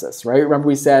analysis, right? Remember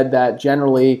we said that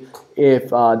generally if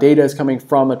data is coming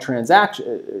from a transaction,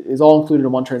 is all included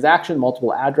in one transaction,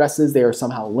 multiple addresses, they are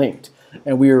somehow linked.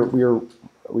 And we are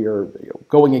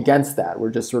going against that.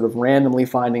 We're just sort of randomly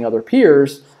finding other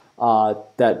peers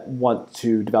that want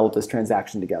to develop this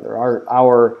transaction together.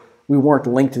 Our we weren't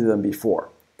linked to them before.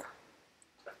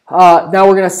 Now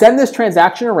we're going to send this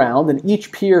transaction around, and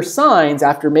each peer signs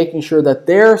after making sure that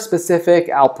their specific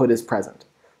output is present.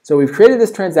 So we've created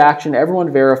this transaction,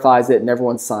 everyone verifies it, and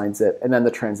everyone signs it, and then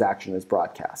the transaction is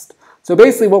broadcast. So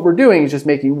basically what we're doing is just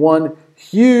making one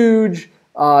huge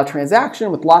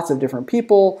transaction with lots of different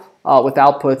people with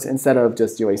outputs instead of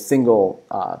just a single,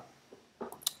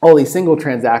 all these single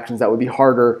transactions that would be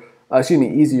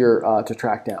easier to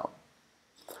track down.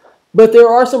 But there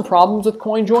are some problems with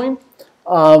CoinJoin.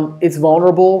 It's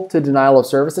vulnerable to denial of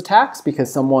service attacks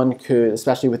because someone could,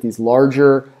 especially with these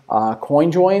larger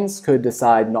coin joins, could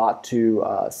decide not to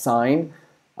sign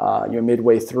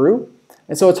midway through.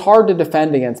 And so it's hard to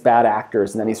defend against bad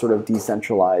actors in any sort of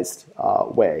decentralized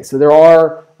way. So there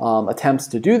are attempts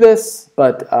to do this,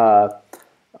 but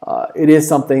it is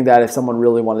something that if someone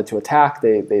really wanted to attack,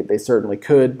 they certainly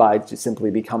could by just simply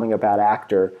becoming a bad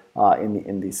actor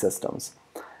in these systems.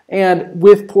 And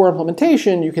with poor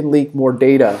implementation, you can leak more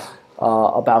data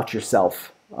about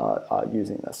yourself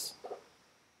using this.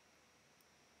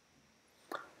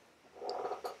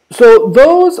 So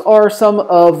those are some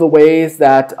of the ways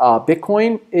that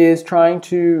Bitcoin is trying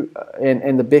to,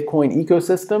 and the Bitcoin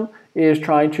ecosystem is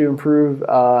trying to improve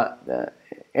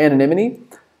anonymity.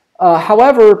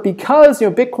 However, because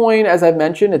Bitcoin, as I've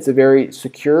mentioned, it's a very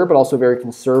secure but also very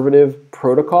conservative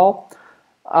protocol.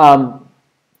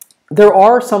 There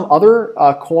are some other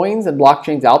coins and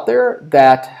blockchains out there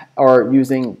that are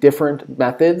using different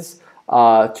methods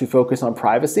to focus on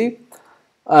privacy.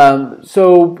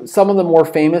 So some of the more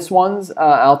famous ones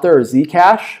out there are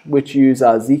Zcash, which use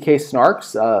ZK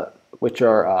snarks, which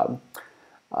are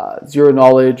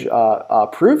zero-knowledge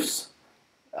proofs.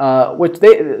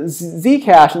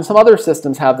 Zcash and some other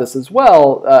systems have this as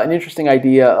well, an interesting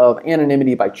idea of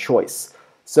anonymity by choice.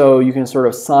 So you can sort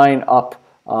of sign up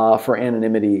for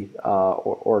anonymity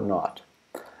or not.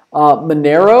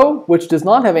 Monero, which does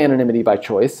not have anonymity by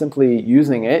choice, simply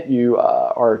using it, you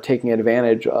are taking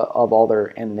advantage of all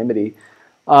their anonymity,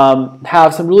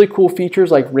 have some really cool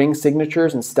features like ring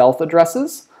signatures and stealth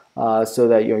addresses, so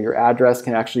that your address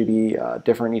can actually be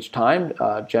different each time,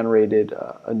 generated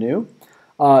anew.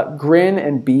 Grin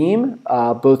and Beam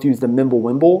both use the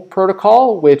Mimblewimble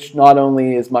protocol, which not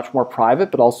only is much more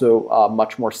private but also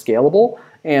much more scalable.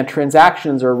 And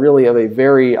transactions are really of a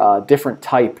very different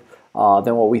type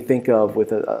than what we think of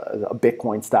with a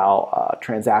Bitcoin-style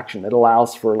transaction. It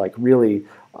allows for really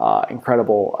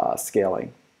incredible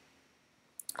scaling.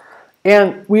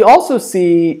 And we also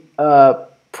see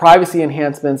privacy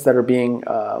enhancements that are being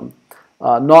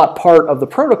not part of the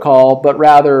protocol, but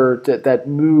rather that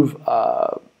move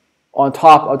on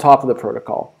top of the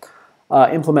protocol,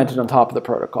 implemented on top of the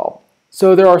protocol.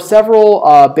 So there are several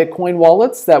Bitcoin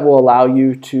wallets that will allow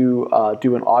you to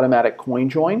do an automatic coin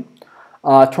join.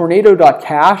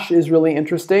 Tornado.cash is really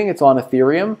interesting. It's on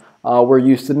Ethereum, where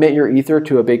you submit your Ether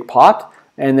to a big pot,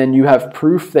 and then you have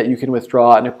proof that you can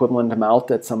withdraw an equivalent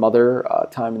amount at some other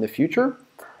time in the future.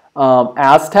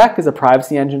 Aztec is a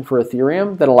privacy engine for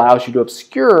Ethereum that allows you to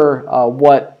obscure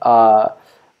what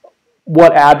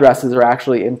addresses are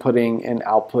actually inputting and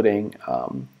outputting,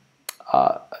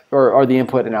 or the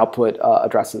input and output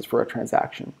addresses for a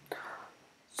transaction.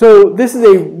 So this is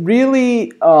a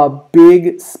really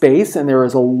big space, and there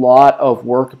is a lot of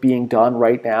work being done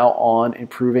right now on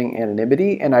improving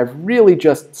anonymity, and I've really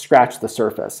just scratched the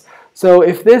surface. So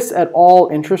if this at all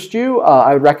interests you,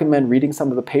 I would recommend reading some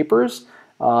of the papers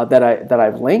that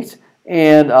I've linked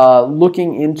and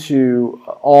looking into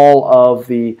all of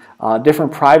the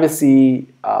different privacy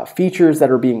features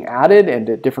that are being added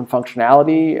and different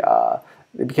functionality,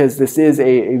 because this is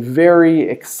a very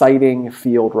exciting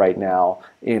field right now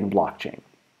in blockchain.